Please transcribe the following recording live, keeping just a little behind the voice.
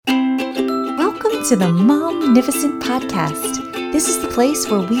Welcome to the Momnificent Podcast. This is the place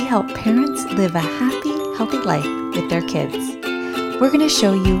where we help parents live a happy, healthy life with their kids. We're going to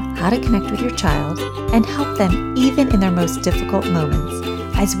show you how to connect with your child and help them even in their most difficult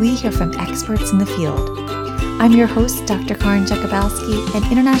moments as we hear from experts in the field. I'm your host, Dr. Karin Jakubowski,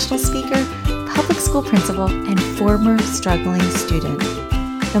 an international speaker, public school principal, and former struggling student.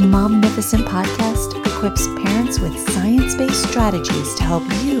 The Momnificent Podcast equips parents with science-based strategies to help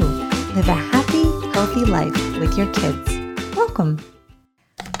you live a happy, healthy life with your kids. Welcome.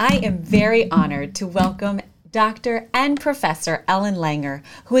 I am very honored to welcome Dr. and Professor Ellen Langer,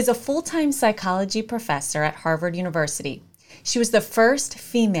 who is a full-time psychology professor at Harvard University. She was the first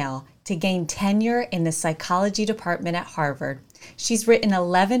female to gain tenure in the psychology department at Harvard. She's written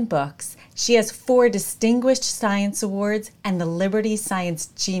 11 books. She has 4 Distinguished Science Awards and the Liberty Science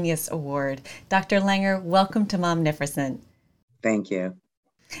Genius Award. Dr. Langer, welcome to Momnificent. Thank you.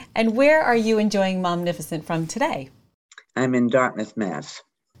 And where are you enjoying Momnificent from today? I'm in Dartmouth, Mass.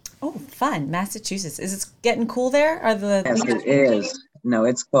 Oh, fun. Massachusetts. Is it getting cool there? Yes, it is. No,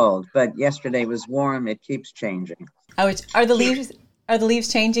 it's cold, but yesterday was warm. It keeps changing. Oh, are the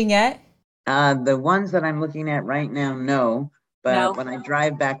leaves changing yet? The ones that I'm looking at right now, no. But when I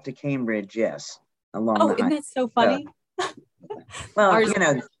drive back to Cambridge, yes. Isn't that so funny?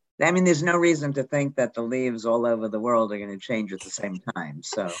 There's no reason to think that the leaves all over the world are going to change at the same time.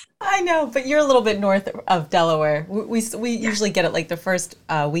 So I know, but you're a little bit north of Delaware. We usually get it like the first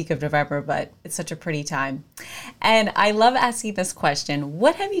week of November, but it's such a pretty time. And I love asking this question.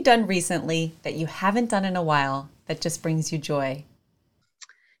 What have you done recently that you haven't done in a while that just brings you joy?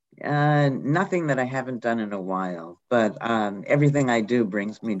 Nothing that I haven't done in a while, but everything I do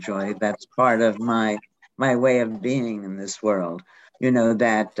brings me joy. That's part of my way of being in this world. You know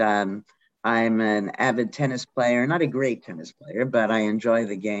that I'm an avid tennis player, not a great tennis player, but I enjoy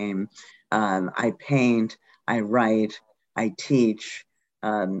the game. I paint, I write, I teach.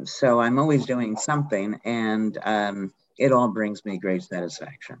 So I'm always doing something, and it all brings me great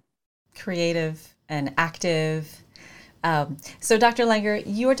satisfaction. Creative and active. So Dr. Langer,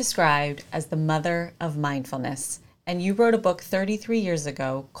 you are described as the mother of mindfulness, and you wrote a book 33 years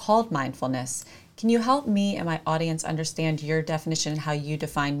ago called Mindfulness. Can you help me and my audience understand your definition and how you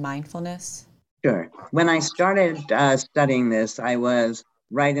define mindfulness? Sure. When I started studying this, I was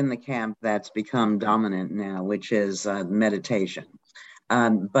right in the camp that's become dominant now, which is meditation.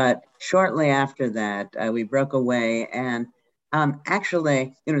 But shortly after that, we broke away, and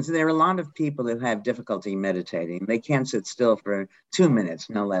actually, so there are a lot of people who have difficulty meditating. They can't sit still for 2 minutes,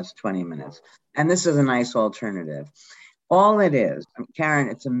 no less 20 minutes. And this is a nice alternative. All it is, Karen,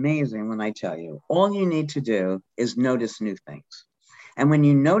 it's amazing when I tell you, all you need to do is notice new things. And when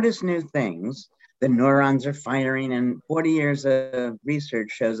you notice new things, the neurons are firing, and 40 years of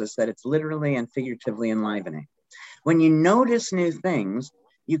research shows us that it's literally and figuratively enlivening. When you notice new things,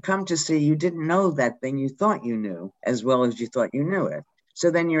 you come to see you didn't know that thing you thought you knew as well as you thought you knew it.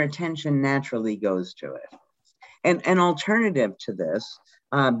 So then your attention naturally goes to it. And an alternative to this,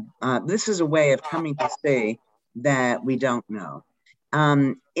 this is a way of coming to see that we don't know.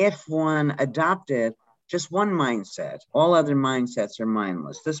 If one adopted just one mindset, all other mindsets are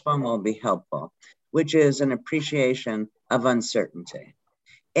mindless. This one will be helpful, which is an appreciation of uncertainty.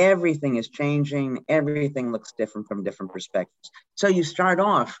 Everything is changing. Everything looks different from different perspectives. So you start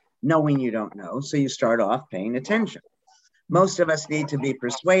off knowing you don't know. So you start off paying attention. Most of us need to be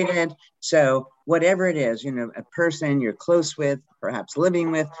persuaded. So whatever it is, a person you're close with, perhaps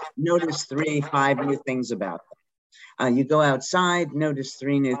living with, notice 3, 5 new things about them. You go outside, notice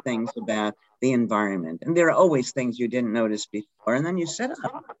 3 new things about the environment. And there are always things you didn't notice before. And then you sit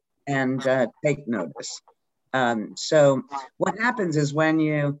up and take notice. So what happens is when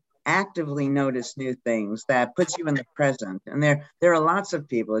you actively notice new things, that puts you in the present. And there are lots of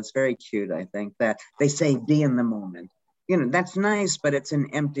people, it's very cute, I think, that they say be in the moment. That's nice, but it's an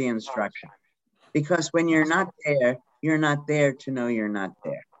empty instruction. Because when you're not there to know you're not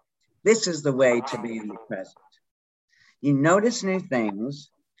there. This is the way to be in the present. You notice new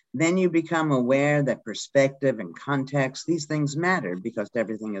things, then you become aware that perspective and context, these things matter because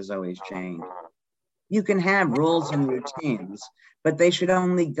everything is always changing. You can have rules and routines, but they should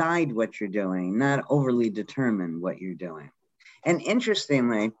only guide what you're doing, not overly determine what you're doing. And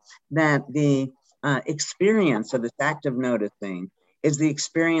interestingly, that the experience of this active noticing is the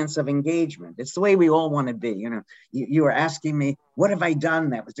experience of engagement. It's the way we all want to be. You were asking me, what have I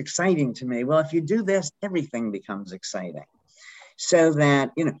done that was exciting to me? Well, if you do this, everything becomes exciting. So that,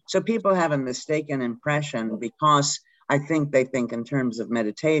 so people have a mistaken impression because I think they think in terms of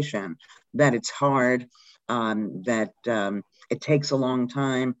meditation that it's hard, that It takes a long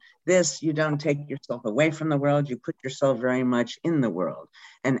time. This, you don't take yourself away from the world. You put yourself very much in the world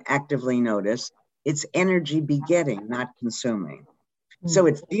and actively notice it's energy begetting, not consuming. So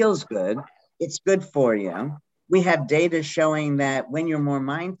it feels good. It's good for you. We have data showing that when you're more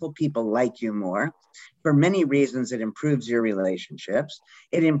mindful, people like you more. For many reasons, it improves your relationships.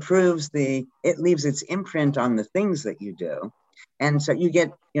 It leaves its imprint on the things that you do. And so you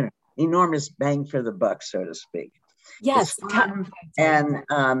get, enormous bang for the buck, so to speak. Yes. It's fun. And,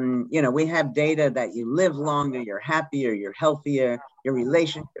 we have data that you live longer, you're happier, you're healthier, your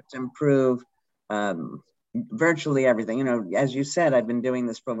relationships improve. Virtually everything. As you said, I've been doing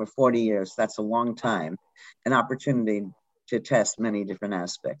this for over 40 years. That's a long time, an opportunity to test many different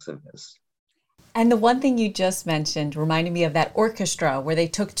aspects of this. And the one thing you just mentioned reminded me of that orchestra where they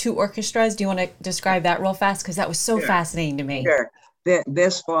took two orchestras. Do you want to describe that real fast? Because that was so fascinating to me. Sure.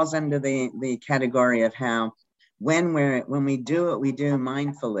 This falls under the category of how when we do what we do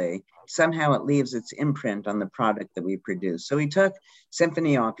mindfully, somehow it leaves its imprint on the product that we produce. So we took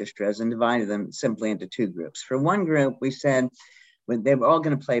symphony orchestras and divided them simply into two groups. For one group, we said they were all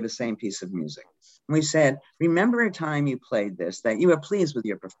going to play the same piece of music. And we said, remember a time you played this, that you were pleased with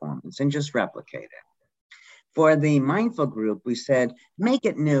your performance, and just replicate it. For the mindful group, we said, make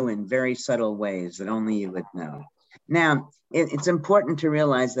it new in very subtle ways that only you would know. Now, it's important to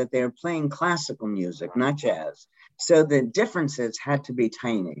realize that they're playing classical music, not jazz. So the differences had to be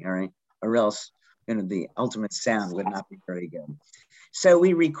tiny, or else the ultimate sound would not be very good. So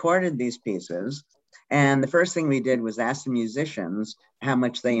we recorded these pieces. And the first thing we did was ask the musicians how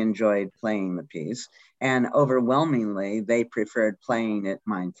much they enjoyed playing the piece. And overwhelmingly, they preferred playing it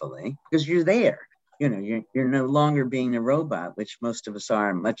mindfully because you're there. You're no longer being a robot, which most of us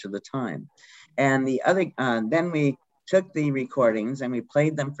are much of the time. And then we took the recordings and we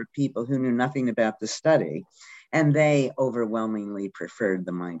played them for people who knew nothing about the study, and they overwhelmingly preferred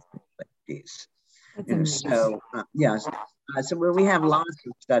the mindful piece. So we have lots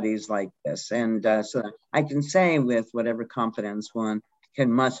of studies like this, and so I can say with whatever confidence one can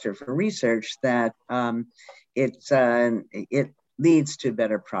muster for research that it leads to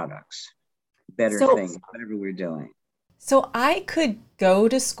better products, better things, whatever we're doing. So I could go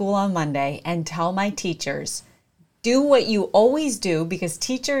to school on Monday and tell my teachers, do what you always do, because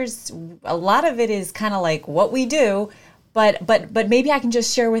teachers, a lot of it is kind of like what we do, but maybe I can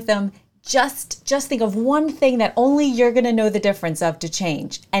just share with them, just think of one thing that only you're going to know the difference of to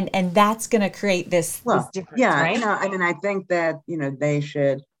change. And that's going to create this difference, right? I think that, they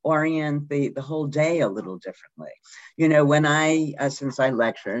should orient the whole day a little differently. When since I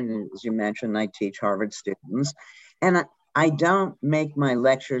lecture, and as you mentioned, I teach Harvard students, and I don't make my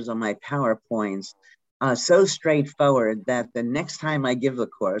lectures on my PowerPoints so straightforward that the next time I give the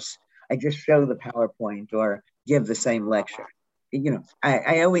course, I just show the PowerPoint or give the same lecture.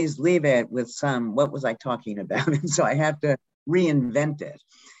 I always leave it with what was I talking about? And so I have to reinvent it.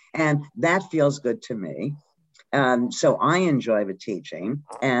 And that feels good to me. So I enjoy the teaching.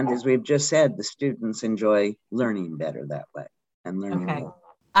 And as we've just said, the students enjoy learning better that way and learning more.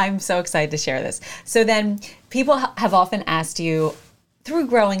 I'm so excited to share this. So then people have often asked you through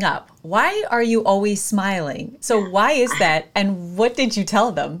growing up, why are you always smiling? So why is that? And what did you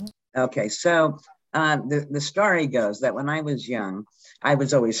tell them? Okay, so the story goes that when I was young, I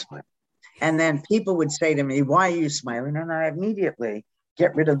was always smiling. And then people would say to me, why are you smiling? And I immediately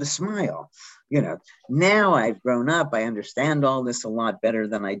get rid of the smile. Now I've grown up, I understand all this a lot better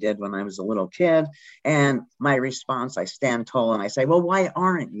than I did when I was a little kid. And my response, I stand tall and I say, well, why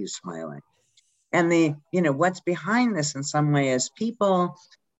aren't you smiling? And what's behind this in some way is people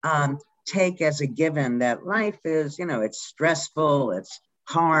take as a given that life is, it's stressful, it's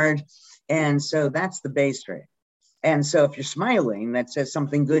hard. And so that's the base rate. And so if you're smiling, that says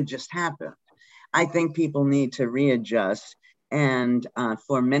something good just happened. I think people need to readjust. And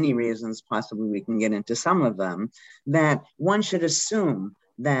for many reasons, possibly we can get into some of them, that one should assume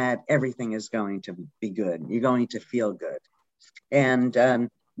that everything is going to be good. You're going to feel good. And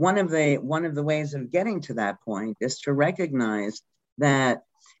one of the ways of getting to that point is to recognize that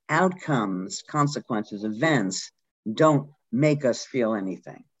outcomes, consequences, events don't make us feel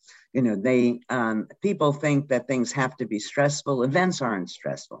anything. People think that things have to be stressful. Events aren't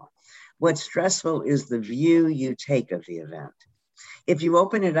stressful. What's stressful is the view you take of the event. If you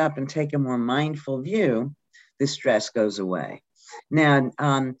open it up and take a more mindful view, the stress goes away. Now,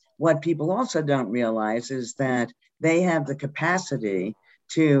 what people also don't realize is that they have the capacity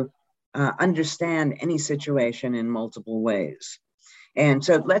to understand any situation in multiple ways. And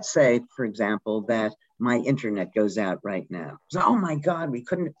so let's say, for example, that my internet goes out right now. So, oh my God, we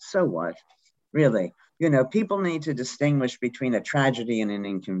couldn't, so what? Really, People need to distinguish between a tragedy and an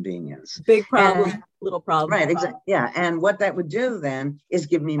inconvenience. Big problem, little problem. Right, exactly. Yeah, and what that would do then is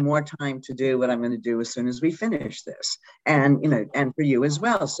give me more time to do what I'm going to do as soon as we finish this. And, and for you as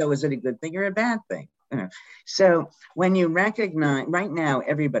well. So is it a good thing or a bad thing? So when you recognize, right now,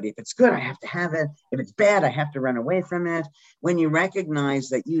 everybody, if it's good, I have to have it. If it's bad, I have to run away from it. When you recognize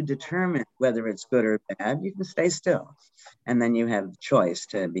that you determine whether it's good or bad, you can stay still. And then you have the choice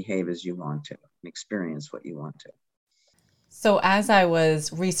to behave as you want to, and experience what you want to. So as I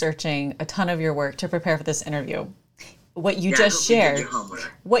was researching a ton of your work to prepare for this interview, what you just shared,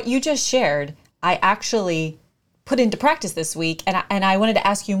 I actually put into practice this week. And I wanted to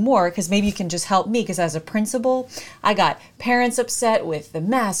ask you more because maybe you can just help me, because as a principal, I got parents upset with the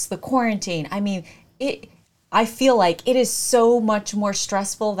mess, the quarantine. I mean, I feel like it is so much more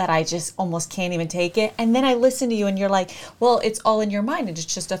stressful that I just almost can't even take it. And then I listen to you and you're like, well, it's all in your mind and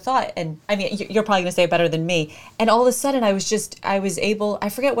it's just a thought. And I mean, you're probably gonna say it better than me. And all of a sudden I was able, I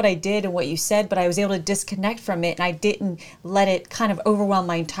forget what I did and what you said, but I was able to disconnect from it and I didn't let it kind of overwhelm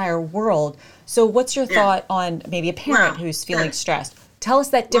my entire world. So what's your thought on maybe a parent who's feeling stressed? Tell us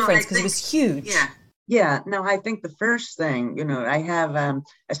that difference, because it was huge. Yeah, no, I think the first thing, I have a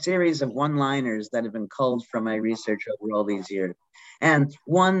series of one-liners that have been culled from my research over all these years. And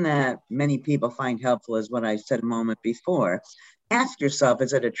one that many people find helpful is what I said a moment before. Ask yourself,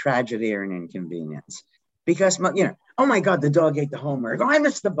 is it a tragedy or an inconvenience? Because, oh my God, the dog ate the homework. Oh, I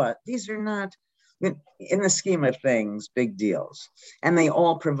missed the butt. These are not, in the scheme of things, big deals. And they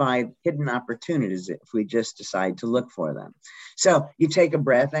all provide hidden opportunities if we just decide to look for them. So you take a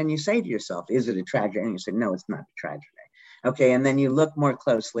breath and you say to yourself, is it a tragedy? And you say, no, it's not a tragedy. Okay, and then you look more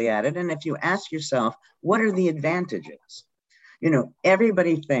closely at it. And if you ask yourself, what are the advantages?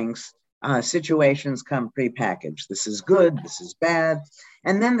 Everybody thinks situations come prepackaged. This is good, this is bad.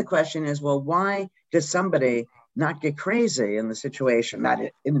 And then the question is, well, why does somebody not get crazy in the situation that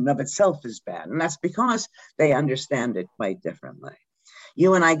in and of itself is bad? And that's because they understand it quite differently.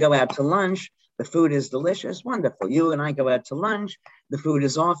 You and I go out to lunch, the food is delicious, wonderful. You and I go out to lunch, the food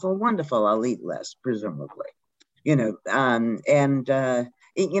is awful, wonderful. I'll eat less, presumably. It's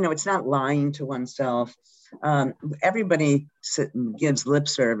not lying to oneself. Everybody gives lip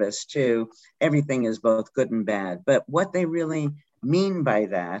service to everything is both good and bad. But what they really mean by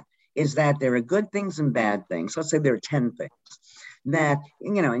that is that there are good things and bad things. Let's say there are 10 things that,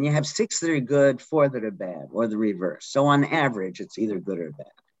 and you have 6 that are good, 4 that are bad, or the reverse. So on average, it's either good or bad.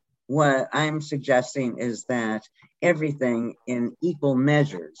 What I'm suggesting is that everything in equal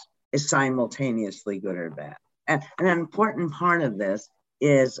measures is simultaneously good or bad. And an important part of this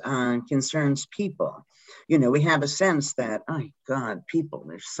is concerns people. We have a sense that, oh God, people,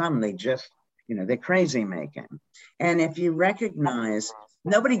 there's some, they just, they're crazy making. And if you recognize,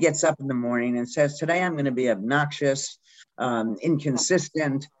 nobody gets up in the morning and says, today I'm going to be obnoxious,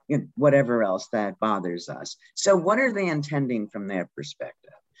 inconsistent, whatever else that bothers us. So what are they intending from their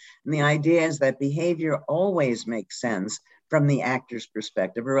perspective? And the idea is that behavior always makes sense from the actor's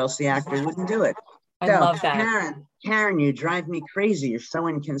perspective, or else the actor wouldn't do it. I love that. Karen, you drive me crazy. You're so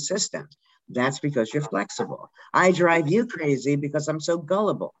inconsistent. That's because you're flexible. I drive you crazy because I'm so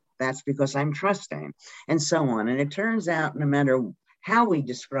gullible. That's because I'm trusting, and so on. And it turns out no matter how we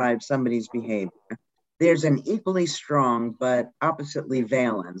describe somebody's behavior, there's an equally strong but oppositely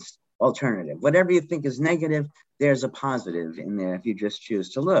valenced alternative. Whatever you think is negative, there's a positive in there if you just choose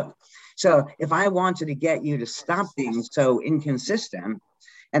to look. So if I wanted to get you to stop being so inconsistent,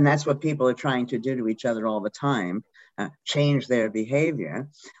 and that's what people are trying to do to each other all the time, change their behavior,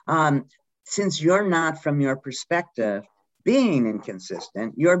 since you're not, from your perspective, being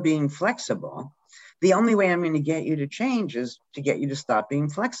inconsistent, you're being flexible, the only way I'm going to get you to change is to get you to stop being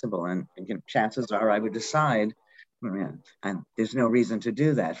flexible. And chances are I would decide, and there's no reason to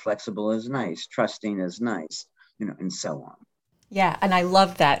do that. Flexible is nice, trusting is nice, and so on. Yeah, and I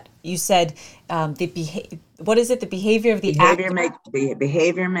love that. You said what is it? The behavior of the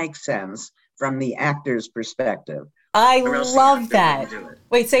behavior makes sense from the actor's perspective. I love that.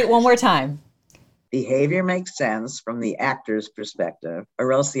 Wait, say it one more time. Behavior makes sense from the actor's perspective,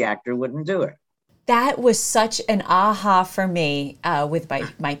 or else the actor wouldn't do it. That was such an aha for me with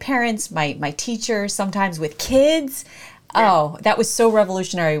my parents, my teachers, sometimes with kids. Oh, that was so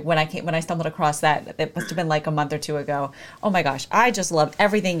revolutionary when I stumbled across that. It must have been like a month or 2 ago. Oh my gosh, I just love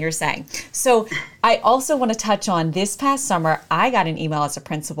everything you're saying. So I also want to touch on this past summer, I got an email as a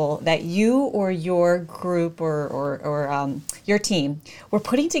principal that you or your group or your team were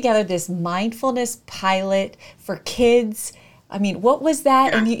putting together this mindfulness pilot for kids. I mean, what was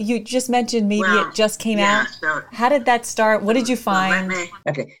that? Yeah. And you just mentioned maybe it just came out. So, how did that start? What did you find?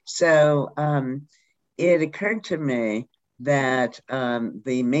 Okay, so it occurred to me that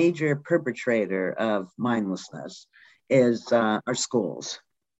the major perpetrator of mindlessness is our schools.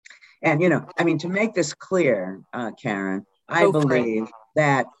 And, I mean, to make this clear, Karen, I believe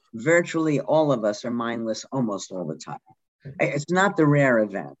that virtually all of us are mindless almost all the time. It's not the rare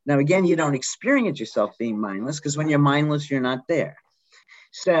event. Now, again, you don't experience yourself being mindless because when you're mindless, you're not there.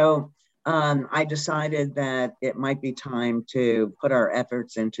 So I decided that it might be time to put our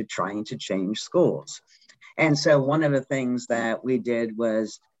efforts into trying to change schools. And so one of the things that we did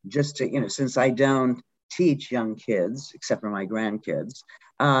was just to, since I don't teach young kids, except for my grandkids,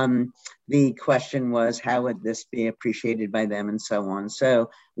 the question was, how would this be appreciated by them and so on.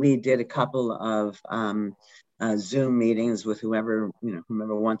 So we did a couple of Zoom meetings with whoever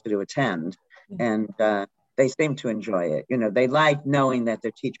wanted to attend. And they seem to enjoy it. They like knowing that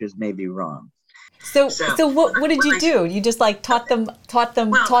their teachers may be wrong. So what did you do? You just like taught them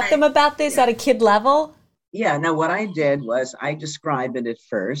about this at a kid level? Yeah, no, what I did was I described it at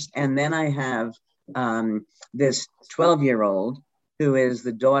first, and then I have this 12-year-old who is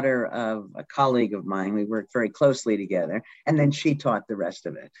the daughter of a colleague of mine. We worked very closely together, and then she taught the rest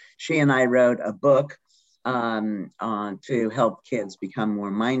of it. She and I wrote a book to help kids become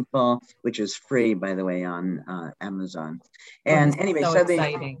more mindful, which is free, by the way, on Amazon. And anyway, so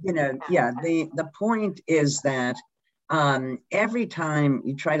the point is that every time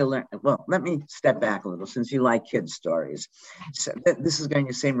you try to learn, well, let me step back a little since you like kids' stories. So this is going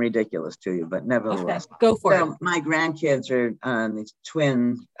to seem ridiculous to you, but nevertheless. Okay, go for it. My grandkids are these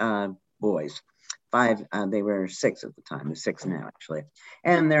twin boys. 5, they were 6 at the time, they're 6 now actually.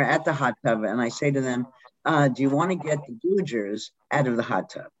 And they're at the hot tub and I say to them, do you want to get the gougers out of the hot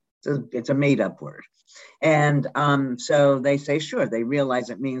tub? It's a made up word. And so they say, sure. They realize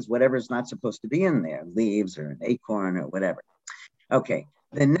it means whatever's not supposed to be in there, leaves or an acorn or whatever. Okay.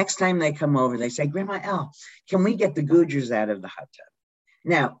 The next time they come over, they say, Grandma Elle, can we get the gougers out of the hot tub?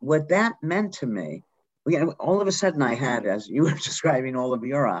 Now, what that meant to me, all of a sudden I had, as you were describing all of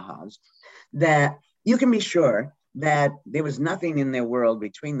your ahas, that you can be sure that there was nothing in their world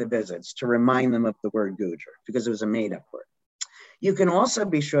between the visits to remind them of the word gouger because it was a made up word. You can also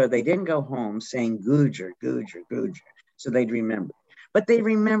be sure they didn't go home saying gouger, gouger, gouger, so they'd remember. But they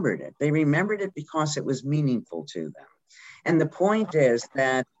remembered it. They remembered it because it was meaningful to them. And the point is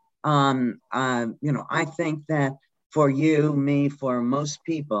that, I think that for you, me, for most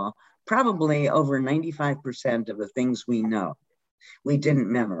people, probably over 95% of the things we know, we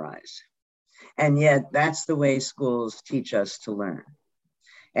didn't memorize. And yet that's the way schools teach us to learn.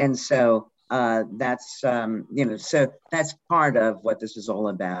 And so that's part of what this is all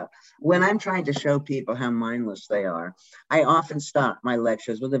about. When I'm trying to show people how mindless they are, I often start my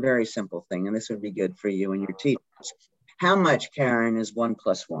lectures with a very simple thing, and this would be good for you and your teachers. How much, Karen, is 1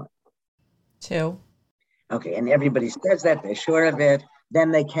 + 1? 2. Okay, and everybody says that, they're sure of it.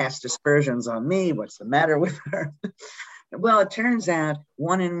 Then they cast aspersions on me. What's the matter with her? Well, it turns out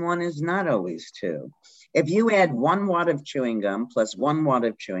 1 and 1 is not always 2. If you add 1 wad of chewing gum plus 1 wad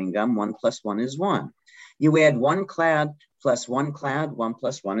of chewing gum, 1 + 1 is 1. You add 1 cloud plus 1 cloud, 1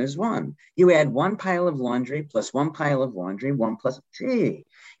 + 1 is 1. You add 1 pile of laundry plus 1 pile of laundry, 1 + gee.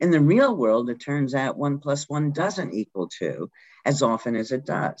 In the real world, it turns out 1 + 1 doesn't equal 2 as often as it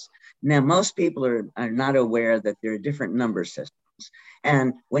does. Now, most people are not aware that there are different number systems.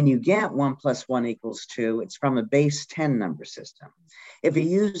 And when you get 1 + 1 = 2, it's from a base 10 number system. If you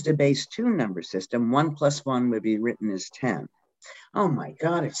used a base 2 number system, 1 + 1 would be written as 10. Oh my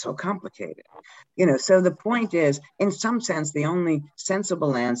God, it's so complicated. So the point is, in some sense, the only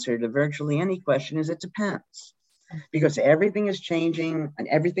sensible answer to virtually any question is it depends. Because everything is changing and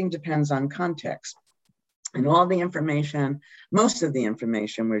everything depends on context. And all the information, most of the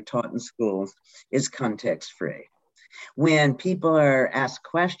information we're taught in schools is context free. When people are asked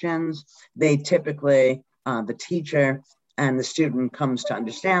questions, they typically, the teacher and the student comes to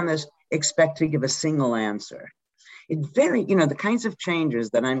understand this, expect to give a single answer. It's very, the kinds of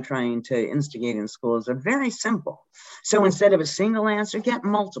changes that I'm trying to instigate in schools are very simple. So instead of a single answer, get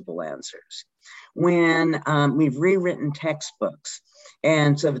multiple answers. When we've rewritten textbooks,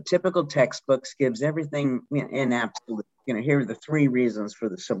 and so the typical textbooks gives everything in absolute, here are the 3 reasons for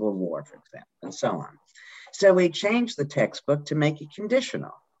the Civil War, for example, and so on. So we changed the textbook to make it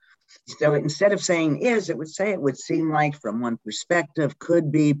conditional. So instead of saying is, it would say it would seem like, from one perspective,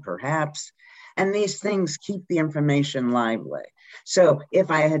 could be, perhaps. And these things keep the information lively. So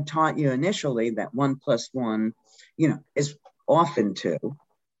if I had taught you initially that 1 + 1, is often 2,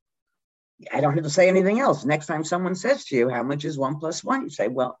 I don't have to say anything else. Next time someone says to you, how much is 1 + 1? You say,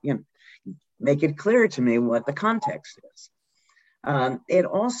 well, make it clear to me what the context is. It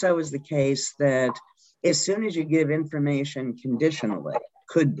also is the case that as soon as you give information conditionally,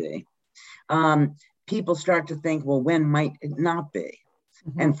 could be, people start to think, well, when might it not be?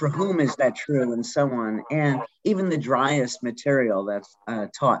 And for whom is that true, and so on. And even the driest material that's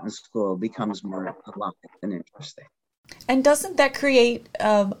taught in school becomes more alive and interesting. And doesn't that create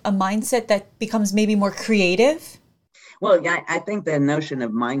a mindset that becomes maybe more creative? Well, yeah, I think the notion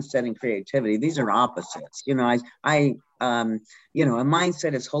of mindset and creativity, these are opposites. You know, a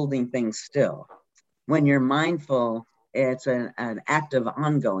mindset is holding things still. When you're mindful, it's an active,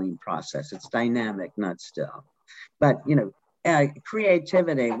 ongoing process. It's dynamic, not still. But,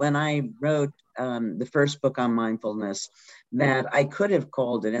 creativity, when I wrote the first book on mindfulness, that I could have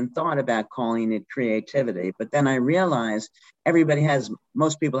called it and thought about calling it creativity. But then I realized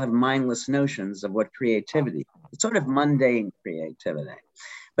most people have mindless notions of what creativity, it's sort of mundane creativity.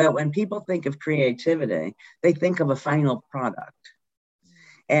 But when people think of creativity, they think of a final product.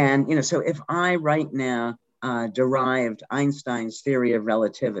 And, so if I right now derived Einstein's theory of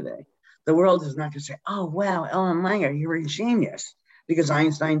relativity, the world is not going to say, oh, wow, Ellen Langer, you're a genius, because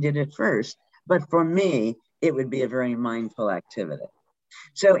Einstein did it first. But for me, it would be a very mindful activity.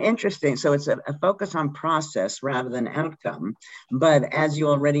 So interesting. So it's a focus on process rather than outcome. But as you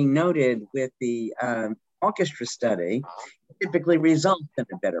already noted with the orchestra study, it typically results in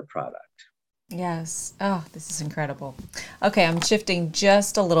a better product. Yes. Oh, this is incredible. Okay, I'm shifting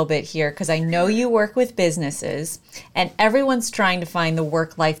just a little bit here because I know you work with businesses and everyone's trying to find the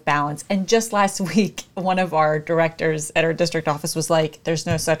work-life balance. And just last week, one of our directors at our district office was like, there's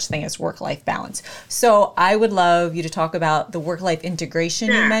no such thing as work-life balance. So I would love you to talk about the work-life integration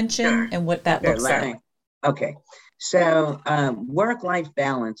you mentioned and what that looks like. Okay. So work-life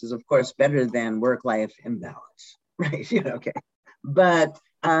balance is, of course, better than work-life imbalance, right? Okay. But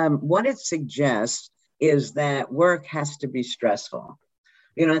what it suggests is that work has to be stressful.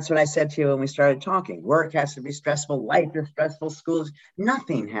 That's what I said to you when we started talking. Work has to be stressful, life is stressful, schools,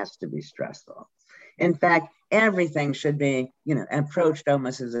 nothing has to be stressful. In fact, everything should be, approached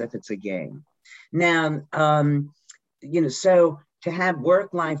almost as if it's a game. Now, so to have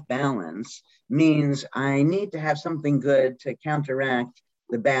work-life balance means I need to have something good to counteract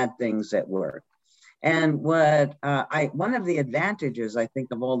the bad things at work. And one of the advantages, I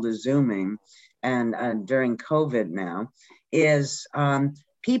think, of all the Zooming and during COVID now is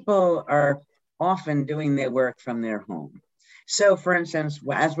people are often doing their work from their home. So, for instance,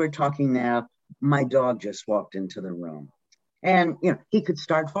 as we're talking now, my dog just walked into the room and, he could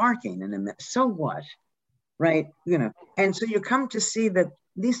start barking in a minute. So what? Right? And so you come to see that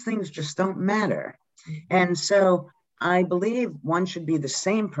these things just don't matter. And so I believe one should be the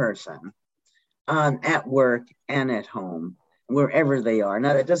same person at work and at home, wherever they are.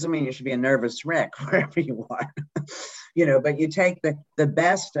 Now, that doesn't mean you should be a nervous wreck wherever you are, but you take the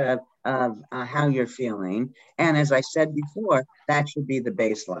best of how you're feeling. And as I said before, that should be the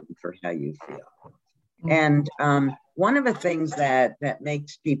baseline for how you feel. And one of the things that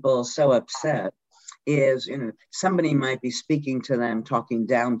makes people so upset is, somebody might be speaking to them, talking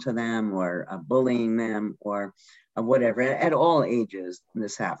down to them, or bullying them, or whatever. At all ages,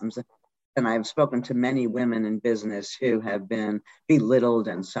 this happens. And I've spoken to many women in business who have been belittled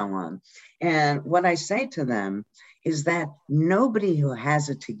and so on. And what I say to them is that nobody who has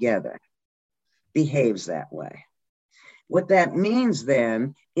it together behaves that way. What that means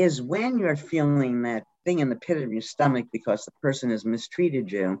then is when you're feeling that thing in the pit of your stomach because the person has mistreated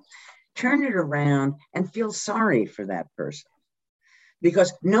you, turn it around and feel sorry for that person,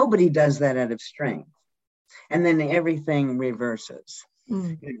 because nobody does that out of strength. And then everything reverses.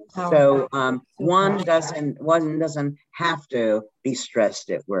 So one doesn't have to be stressed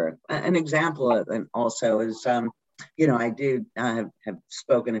at work. An example also is, I have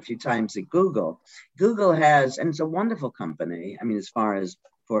spoken a few times at Google. Google has, and it's a wonderful company. I mean, as far as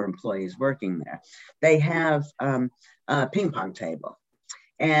for employees working there, they have a ping pong table.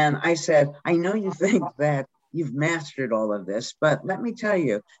 And I said, I know you think that you've mastered all of this, but let me tell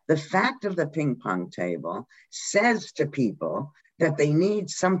you, the fact of the ping pong table says to people that they need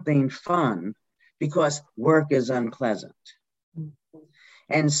something fun because work is unpleasant.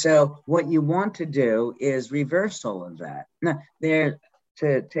 And so what you want to do is reverse all of that. Now,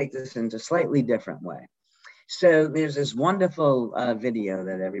 to take this into a slightly different way. So there's this wonderful video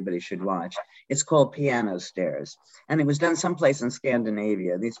that everybody should watch. It's called Piano Stairs. And it was done someplace in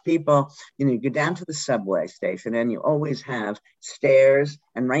Scandinavia. These people, you go down to the subway station and you always have stairs,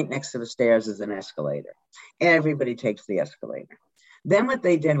 and right next to the stairs is an escalator. Everybody takes the escalator. Then what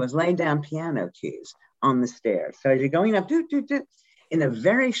they did was lay down piano keys on the stairs. So as you're going up, in a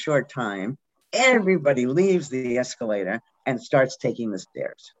very short time, everybody leaves the escalator and starts taking the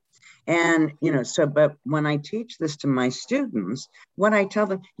stairs. And, but when I teach this to my students, what I tell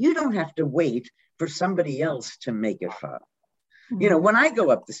them, you don't have to wait for somebody else to make it fun. When I go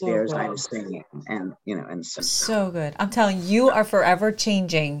up the stairs, I was singing and so good. I'm telling you, are forever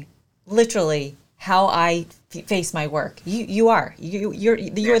changing literally how I face my work. You're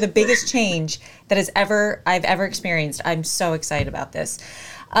the biggest change that I've ever experienced. I'm so excited about this.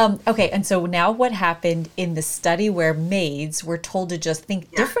 Okay, and so now what happened in the study where maids were told to just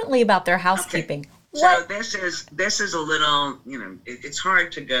think differently about their housekeeping? Okay. So this is a little, it's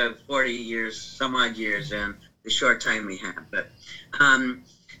hard to go 40 years, some odd years in the short time we have, but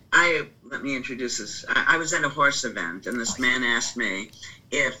let me introduce this. I was at a horse event, and this man asked me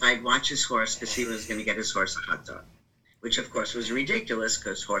if I'd watch his horse because he was going to get his horse a hot dog, which of course was ridiculous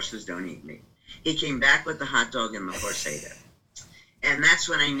because horses don't eat meat. He came back with the hot dog and the horse ate it. And that's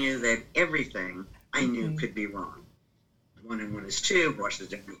when I knew that everything I knew could be wrong. 1 and 1 is 2, horses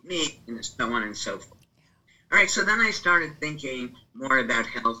don't eat meat, and so on and so forth. All right, so then I started thinking more about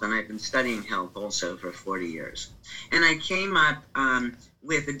health, and I've been studying health also for 40 years. And I came up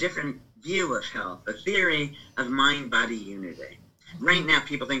with a different view of health, a theory of mind-body unity. Right now,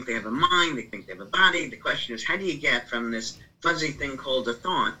 people think they have a mind, they think they have a body. The question is, how do you get from this fuzzy thing called a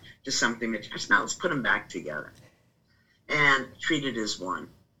thought to something that just, now let's put them back together and treat it as one.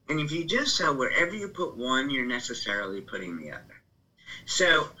 And if you do so, wherever you put one, you're necessarily putting the other.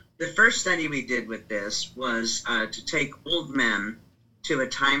 So the first study we did with this was to take old men to a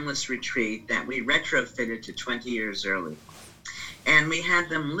timeless retreat that we retrofitted to 20 years early. And we had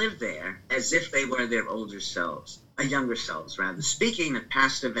them live there as if they were their older selves, younger selves rather, speaking of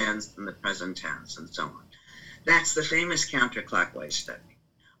past events in the present tense and so on. That's the famous counterclockwise study.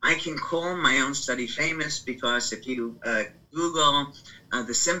 I can call my own study famous because if you Google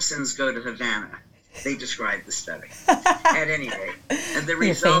The Simpsons Go to Havana, they describe the study. At any rate, the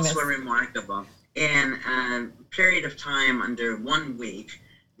results were remarkable. In a period of time under 1 week,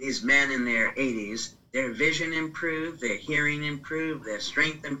 these men in their 80s, their vision improved, their hearing improved, their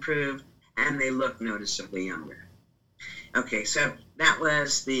strength improved, and they looked noticeably younger. Okay, so that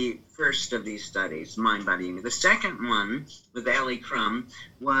was the first of these studies, mind-body unity. The second one, with Allie Crum,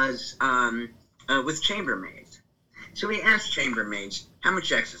 was with chambermaids. So we asked chambermaids, how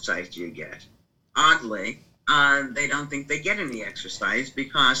much exercise do you get? Oddly, they don't think they get any exercise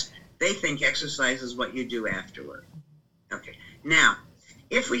because they think exercise is what you do afterward. Okay, now,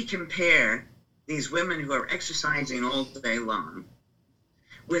 if we compare these women who are exercising all day long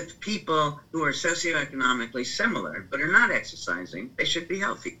with people who are socioeconomically similar but are not exercising, they should be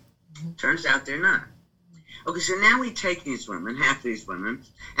healthy. Turns out they're not. Okay, so now we take these women, half these women,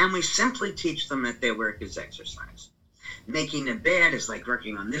 and we simply teach them that their work is exercise. Making a bed is like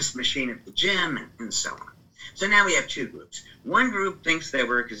working on this machine at the gym, and so on. So now we have 2 groups. One group thinks their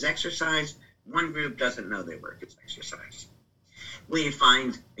work is exercise. One group doesn't know their work is exercise. We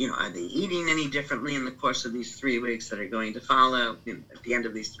find, are they eating any differently in the course of these 3 weeks that are going to follow? At the end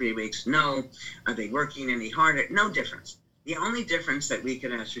of these 3 weeks, no. Are they working any harder? No difference. The only difference that we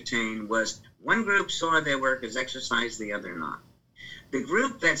could ascertain was one group saw their work as exercise, the other not. The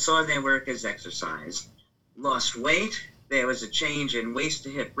group that saw their work as exercise lost weight. There was a change in waist to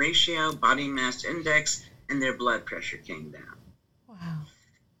hip ratio, body mass index, and their blood pressure came down. Wow.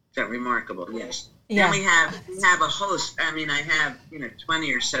 Is that remarkable? Yes. Yeah. Then we have a host. I mean, I have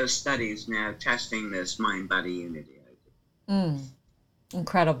 20 or so studies now testing this mind-body unity.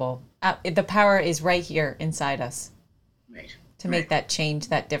 Incredible. The power is right here inside us. Right. To make that change,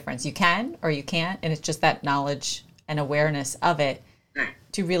 that difference. You can or you can't, and it's just that knowledge and awareness of it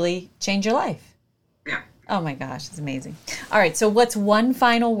to really change your life. Yeah. Oh my gosh, it's amazing. All right, so what's one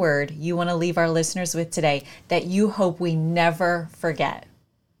final word you want to leave our listeners with today that you hope we never forget?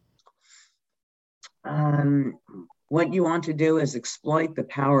 What you want to do is exploit the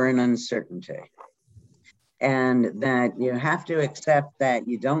power in uncertainty. And that you have to accept that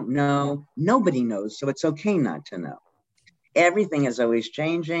you don't know, nobody knows, so it's okay not to know. Everything is always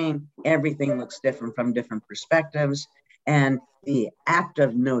changing. Everything looks different from different perspectives. And the act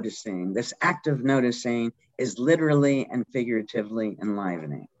of noticing, is literally and figuratively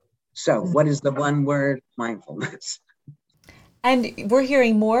enlivening. So what is the one word? Mindfulness. And we're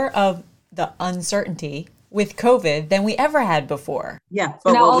hearing more of the uncertainty with COVID than we ever had before. Yeah,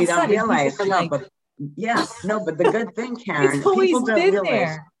 but what we don't realize, but the good thing, Karen, it's always people don't been realize.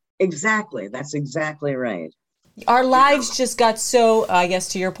 there. Exactly, that's exactly right. Our lives just got so, I guess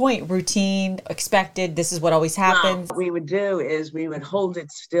to your point, routine, expected, this is what always happens. Well, what we would do is we would hold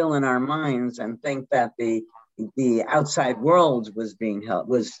it still in our minds and think that the the outside world was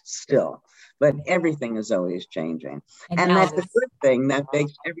still. But everything is always changing. And that's a good thing. That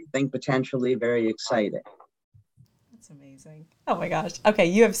makes everything potentially very exciting. That's amazing. Oh my gosh. Okay,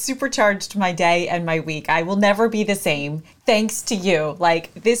 you have supercharged my day and my week. I will never be the same thanks to you.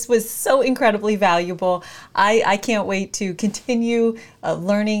 Like, this was so incredibly valuable. I can't wait to continue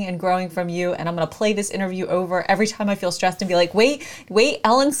learning and growing from you. And I'm going to play this interview over every time I feel stressed and be like, wait,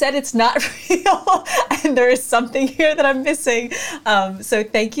 Ellen said it's not real. And there is something here that I'm missing. So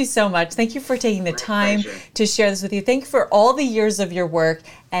thank you so much. Thank you for taking the time to share this with you. Thank you for all the years of your work.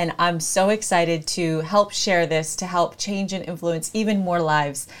 And I'm so excited to help share this, to help change and influence even more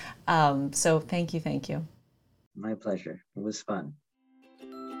lives. So thank you. My pleasure. It was fun.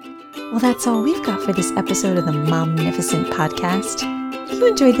 Well, that's all we've got for this episode of the Momnificent Podcast. If you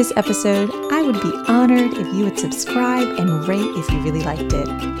enjoyed this episode, I would be honored if you would subscribe and rate if you really liked it.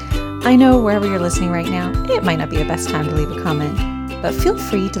 I know wherever you're listening right now, it might not be the best time to leave a comment, but feel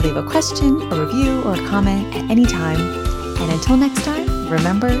free to leave a question, a review, or a comment at any time. And until next time,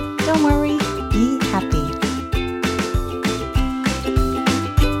 remember, don't worry, be happy.